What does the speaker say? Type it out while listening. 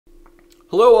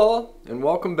Hello all, and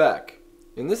welcome back.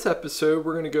 In this episode,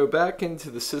 we're going to go back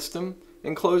into the system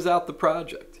and close out the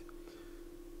project.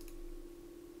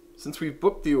 Since we've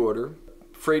booked the order,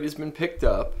 freight has been picked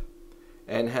up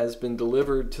and has been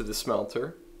delivered to the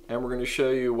smelter, and we're going to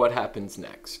show you what happens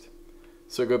next.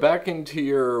 So go back into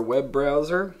your web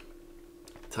browser,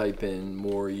 type in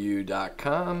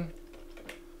moreu.com,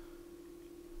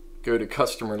 go to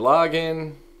customer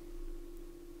login.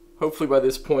 Hopefully by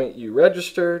this point you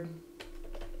registered.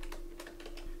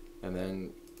 And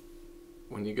then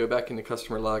when you go back into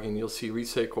customer login, you'll see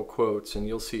recycle quotes and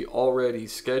you'll see already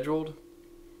scheduled.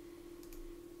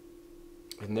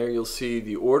 And there you'll see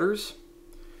the orders.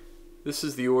 This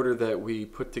is the order that we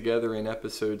put together in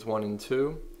episodes 1 and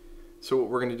 2. So what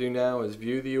we're going to do now is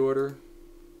view the order.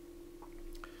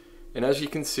 And as you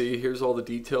can see, here's all the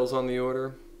details on the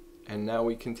order. And now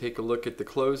we can take a look at the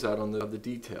closeout on the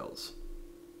details.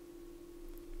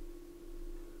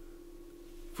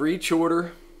 For each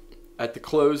order, at the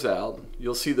closeout,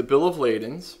 you'll see the bill of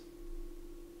ladings.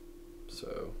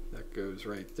 So that goes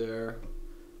right there.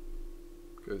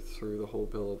 Go through the whole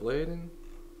bill of lading.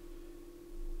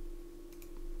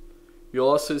 You'll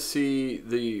also see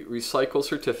the recycle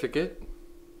certificate.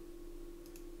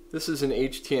 This is an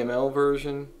HTML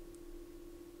version.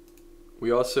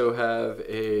 We also have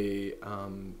a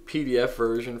PDF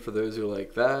version for those who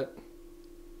like that.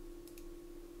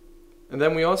 And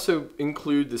then we also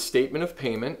include the statement of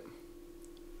payment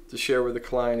to share with the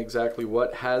client exactly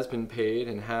what has been paid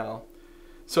and how.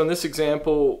 So in this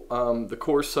example, the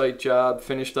core site job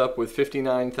finished up with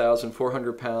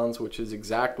 59,400 pounds, which is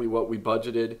exactly what we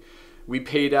budgeted. We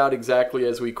paid out exactly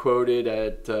as we quoted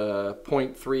at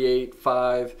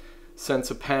 0.385 cents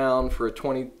a pound for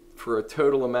a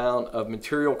total amount of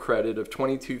material credit of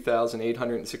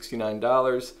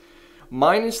 $22,869,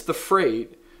 minus the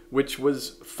freight, which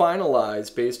was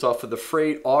finalized based off of the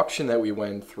freight auction that we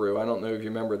went through. I don't know if you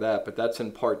remember that, but that's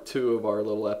in part 2 of our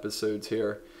little episodes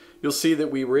here. You'll see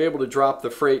that we were able to drop the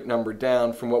freight number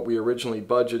down from what we originally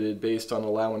budgeted based on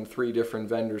allowing 3 different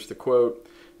vendors to quote,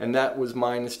 and that was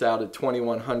minused out at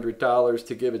 $2,100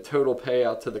 to give a total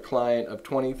payout to the client of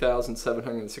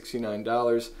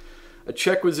 $20,769. A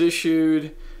check was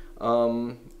issued,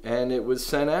 and it was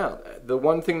sent out. The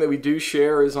one thing that we do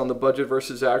share is on the budget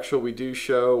versus actual, we do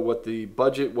show what the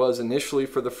budget was initially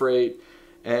for the freight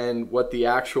and what the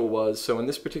actual was. So in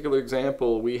this particular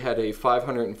example, we had a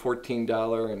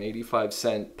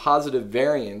 $514.85 positive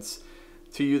variance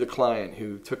to you, the client,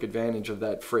 who took advantage of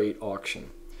that freight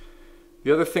auction.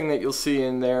 The other thing that you'll see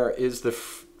in there is the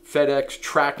FedEx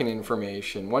tracking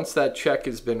information. Once that check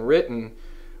has been written,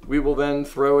 we will then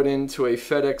throw it into a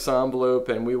FedEx envelope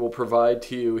and we will provide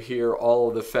to you here all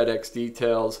of the FedEx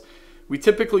details. We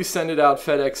typically send it out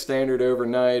FedEx standard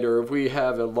overnight, or if we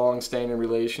have a long-standing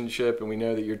relationship and we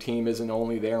know that your team isn't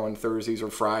only there on Thursdays or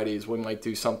Fridays, we might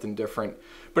do something different.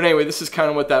 But anyway, this is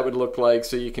kind of what that would look like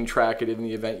so you can track it in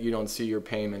the event you don't see your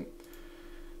payment.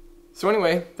 So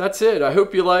anyway, that's it. I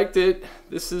hope you liked it.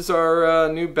 This is our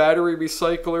new battery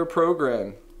recycler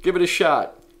program. Give it a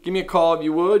shot. Give me a call if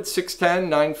you would,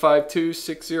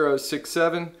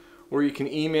 610-952-6067, or you can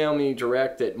email me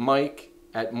direct at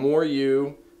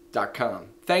mike@moreu.com.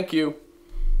 Thank you.